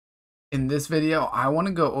In this video, I want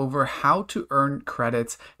to go over how to earn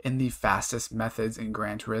credits in the fastest methods in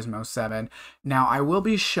Gran Turismo 7. Now, I will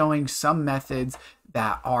be showing some methods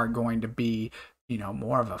that are going to be,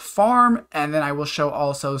 more of a farm, and then I will show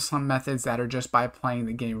also some methods that are just by playing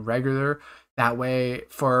the game regular. That way,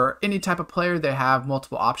 for any type of player, they have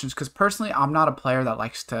multiple options. Because personally, I'm not a player that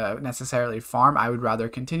likes to necessarily farm. I would rather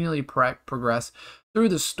continually progress through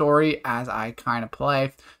the story as I kind of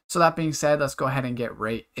play. So that being said, let's go ahead and get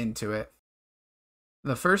right into it.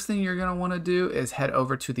 The first thing you're going to want to do is head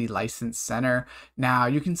over to the license center. Now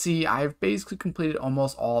you can see I've basically completed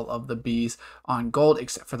almost all of the Bs on gold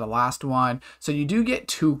except for the last one. So you do get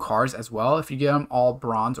 2 cars as well. If you get them all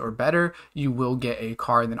bronze or better, you will get a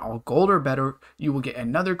car, and then all gold or better, you will get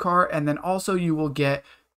another car, and then also you will get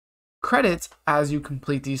credits as you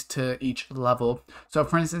complete these to each level. So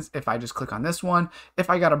for instance, if I just click on this one, if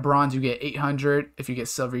I got a bronze, you get 800. If you get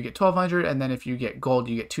silver, you get 1200. And then if you get gold,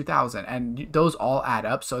 you get 2000. And those all add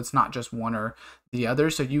up. So it's not just one or the other.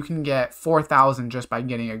 So you can get 4000 just by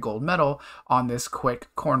getting a gold medal on this quick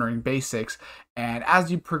cornering basics. And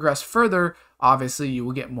as you progress further, obviously you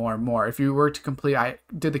will get more and more. If you were to complete, I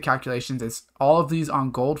did the calculations, it's all of these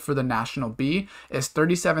on gold for the National B is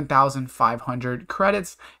 37,500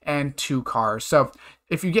 credits and 2 cars. So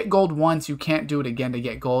if you get gold once, you can't do it again to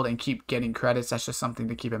get gold and keep getting credits. That's just something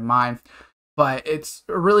to keep in mind. But it's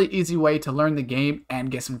a really easy way to learn the game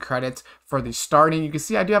and get some credits for the starting. You can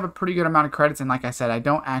see I do have a pretty good amount of credits, and like I said, I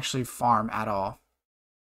don't actually farm at all.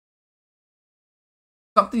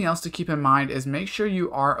 Something else to keep in mind is make sure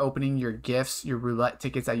you are opening your gifts, your roulette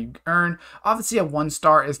tickets that you earn. Obviously, a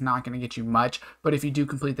 1-star is not going to get you much, but if you do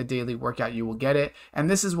complete the daily workout, you will get it. And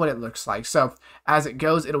this is what it looks like. So as it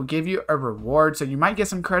goes, it'll give you a reward. So you might get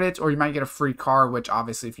some credits, or you might get a free car, which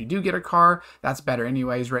obviously if you do get a car, that's better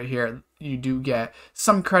anyways. Right here, you do get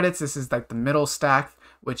some credits. This is like the middle stack,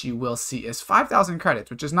 which you will see is 5,000 credits,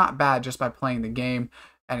 which is not bad just by playing the game.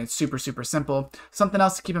 And it's super simple. Something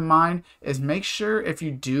else to keep in mind is make sure if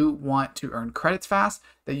you do want to earn credits fast,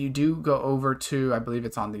 that you do go over to, I believe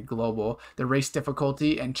it's on the global, the race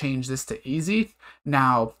difficulty, and change this to easy.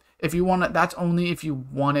 Now, if you want it, that's only if you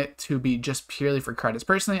want it to be just purely for credits.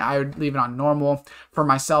 Personally, I would leave it on normal for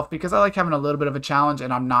myself because I like having a little bit of a challenge,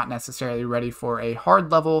 and I'm not necessarily ready for a hard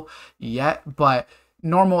level yet, but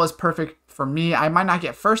normal is perfect for me. I might not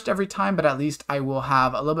get first every time, but at least I will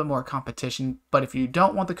have a little bit more competition. But if you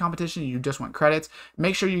don't want the competition, you just want credits,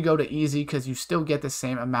 make sure you go to easy because you still get the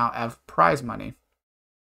same amount of prize money.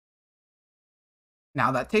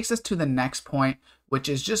 Now that takes us to the next point, which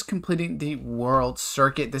is just completing the world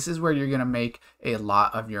circuit. This is where you're going to make a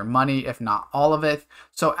lot of your money, if not all of it.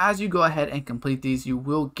 So as you go ahead and complete these, you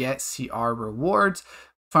will get CR rewards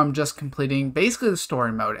from just completing basically the story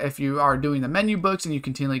mode. If you are doing the menu books and you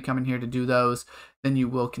continually come in here to do those, then you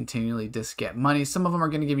will continually just get money. Some of them are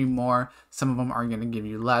going to give you more, some of them are going to give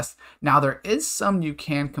you less. Now there is some you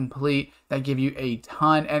can complete that give you a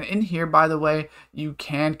ton, and in here, by the way, you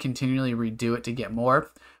can continually redo it to get more.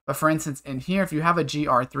 But for instance, in here, if you have a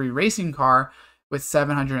GR3 racing car with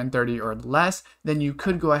 730 or less, then you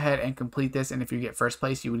could go ahead and complete this, and if you get first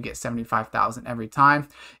place, you would get 75,000 every time.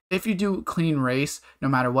 If you do clean race, no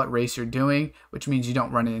matter what race you're doing, which means you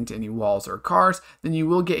don't run into any walls or cars, then you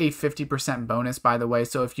will get a 50% bonus, by the way.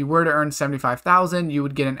 So if you were to earn 75,000, you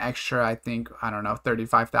would get an extra, I think, I don't know,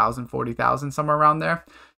 35,000, 40,000, somewhere around there.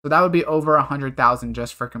 So that would be over 100,000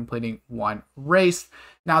 just for completing one race.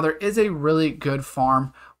 Now there is a really good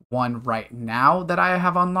farm one right now that I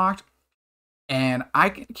have unlocked. And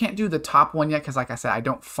I can't do the top one yet because, like I said, I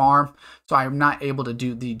don't farm, so I'm not able to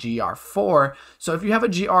do the GR4. So if you have a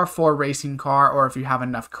GR4 racing car, or if you have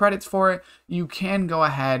enough credits for it, you can go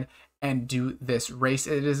ahead and do this race.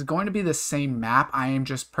 It is going to be the same map. I am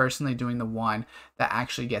just personally doing the one that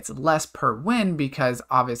actually gets less per win because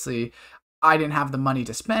obviously I didn't have the money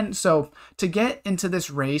to spend. So to get into this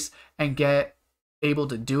race and get able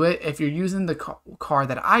to do it, if you're using the car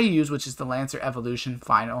that I use, which is the Lancer Evolution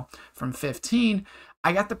Final from 15,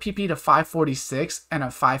 I got the PP to 546 and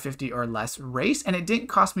a 550 or less race, and it didn't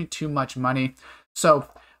cost me too much money. So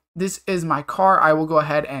this is my car. I will go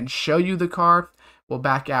ahead and show you the car. We'll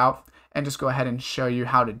back out and just go ahead and show you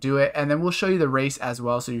how to do it, and then we'll show you the race as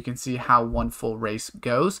well so you can see how one full race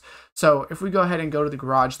goes. So if we go ahead and go to the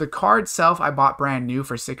garage, the car itself I bought brand new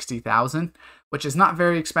for 60,000, which is not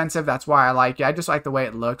very expensive. That's why I like it. I just like the way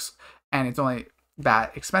it looks, and it's only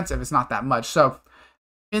that expensive. It's not that much. So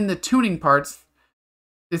in the tuning parts,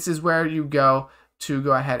 this is where you go to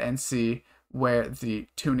go ahead and see where the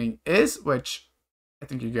tuning is, which I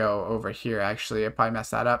think you go over here. Actually, I probably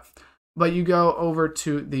messed that up. But you go over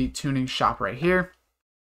to the tuning shop right here.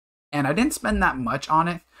 And I didn't spend that much on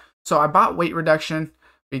it. So I bought weight reduction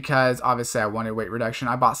because obviously I wanted weight reduction.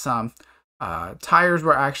 I bought some tires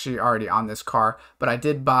were actually already on this car, but I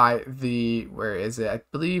did buy the, where is it? I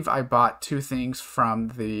believe I bought 2 things from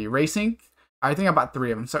the racing. I think I bought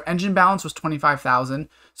 3 of them. So engine balance was 25,000,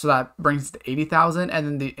 so that brings it to 80,000, and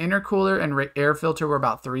then the intercooler and air filter were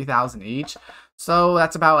about 3,000 each. So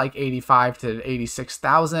that's about like 85 to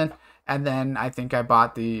 86,000. And then I think I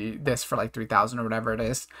bought this for like 3,000 or whatever it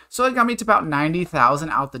is. So it got me to about 90,000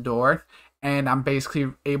 out the door, and I'm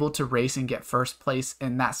basically able to race and get first place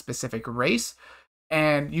in that specific race.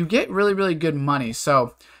 And you get really, really good money.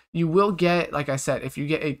 So you will get, like I said, if you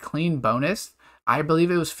get a clean bonus, I believe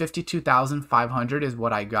it was 52,500 is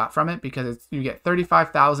what I got from it, because you get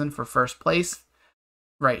 35,000 for first place.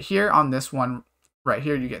 Right here on this one, right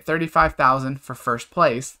here, you get 35,000 for first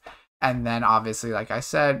place. And then obviously, like I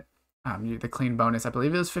said, the clean bonus, I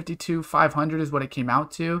believe it was 52,500 is what it came out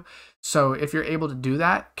to. So if you're able to do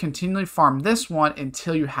that, continually farm this one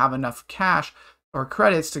until you have enough cash or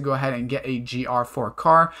credits to go ahead and get a GR4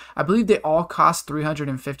 car. I believe they all cost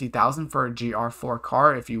 350,000 for a GR4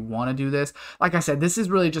 car if you want to do this. Like I said, this is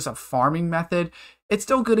really just a farming method. It's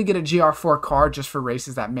still good to get a GR4 car just for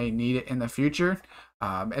races that may need it in the future.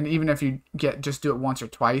 And even if you just do it once or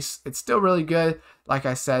twice, it's still really good. Like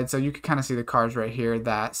I said, so you can kind of see the cars right here,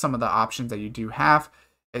 that some of the options that you do have.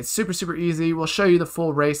 It's super, super easy. We'll show you the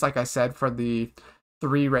full race, like I said, for the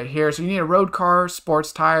 3 right here. So you need a road car,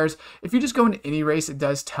 sports tires. If you just go into any race, it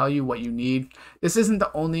does tell you what you need. This isn't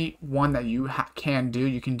the only one that you can do.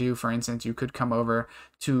 You can do, for instance, you could come over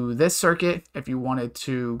to this circuit if you wanted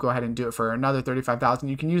to go ahead and do it for another 35,000.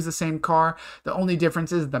 You can use the same car. The only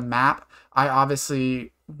difference is the map. I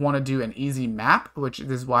obviously want to do an easy map, which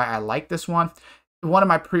is why I like this one. One of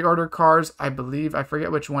my pre-order cars, I believe, I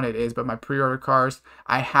forget which one it is, but my pre-order cars,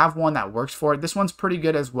 I have one that works for it. This one's pretty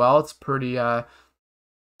good as well. It's pretty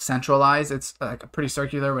centralized. It's like a pretty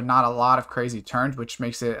circular with not a lot of crazy turns, which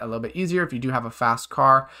makes it a little bit easier if you do have a fast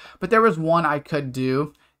car. But there was one I could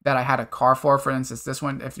do that I had a car for instance, this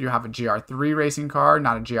one, if you have a GR3 racing car,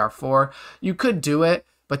 not a GR4, you could do it.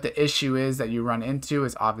 But the issue is that you run into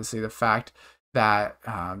is obviously the fact that,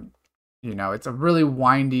 you know, it's a really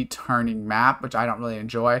windy turning map, which I don't really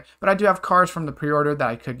enjoy. But I do have cars from the pre-order that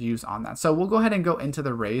I could use on that. So we'll go ahead and go into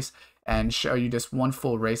the race and show you just one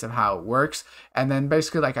full race of how it works. And then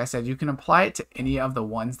basically, like I said, you can apply it to any of the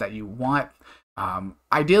ones that you want.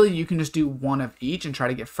 Ideally, you can just do one of each and try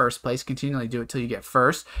to get first place, continually do it till you get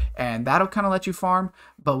first, and that'll kind of let you farm.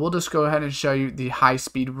 But we'll just go ahead and show you the high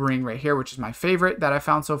speed ring right here, which is my favorite that I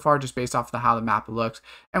found so far, just based off of how the map looks,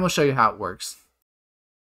 and we'll show you how it works.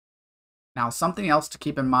 Now, something else to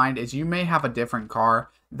keep in mind is you may have a different car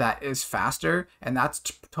that is faster, and that's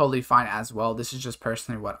totally fine as well. This is just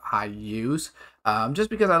personally what I use, just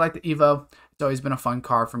because I like the Evo. It's always been a fun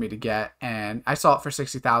car for me to get, and I saw it for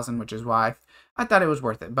 60,000, which is why I thought it was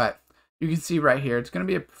worth it. But you can see right here, it's going to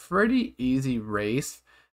be a pretty easy race.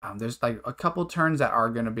 There's like a couple turns that are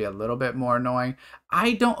going to be a little bit more annoying.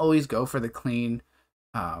 I don't always go for the clean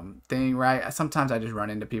thing, right? Sometimes I just run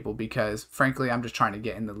into people because, frankly, I'm just trying to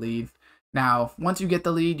get in the lead. Now, once you get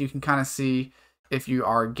the lead, you can kind of see if you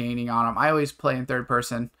are gaining on them. I always play in third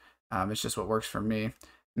person. It's just what works for me.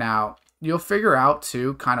 Now, you'll figure out,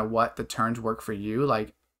 too, kind of what the turns work for you.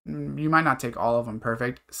 Like, you might not take all of them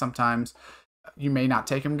perfect. Sometimes you may not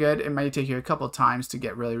take them good. It may take you a couple of times to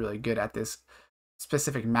get really, really good at this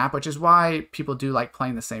specific map, which is why people do like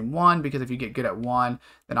playing the same one, because if you get good at one,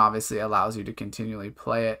 then obviously it allows you to continually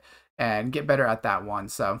play it and get better at that one.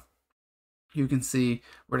 So you can see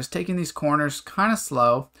we're just taking these corners kind of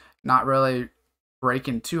slow, not really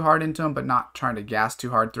braking too hard into them, but not trying to gas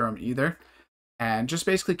too hard through them either. And just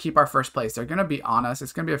basically keep our first place. They're going to be on us.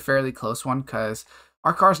 It's going to be a fairly close one because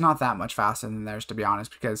our car's not that much faster than theirs, to be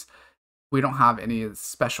honest, because we don't have any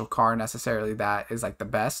special car necessarily that is like the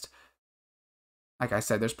best. Like I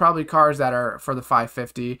said, there's probably cars that are for the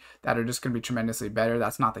 550 that are just going to be tremendously better.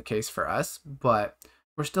 That's not the case for us, but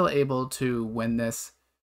we're still able to win this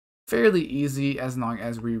fairly easy as long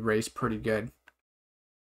as we race pretty good.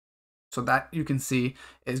 So that, you can see,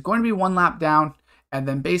 is going to be one lap down, and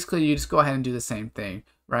then basically you just go ahead and do the same thing,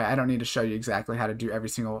 right? I don't need to show you exactly how to do every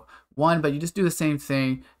single one, but you just do the same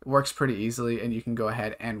thing. It works pretty easily, and you can go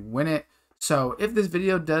ahead and win it. So if this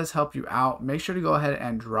video does help you out, make sure to go ahead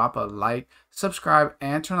and drop a like, subscribe,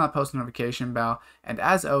 and turn on that post notification bell. And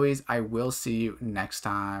as always, I will see you next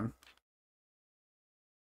time.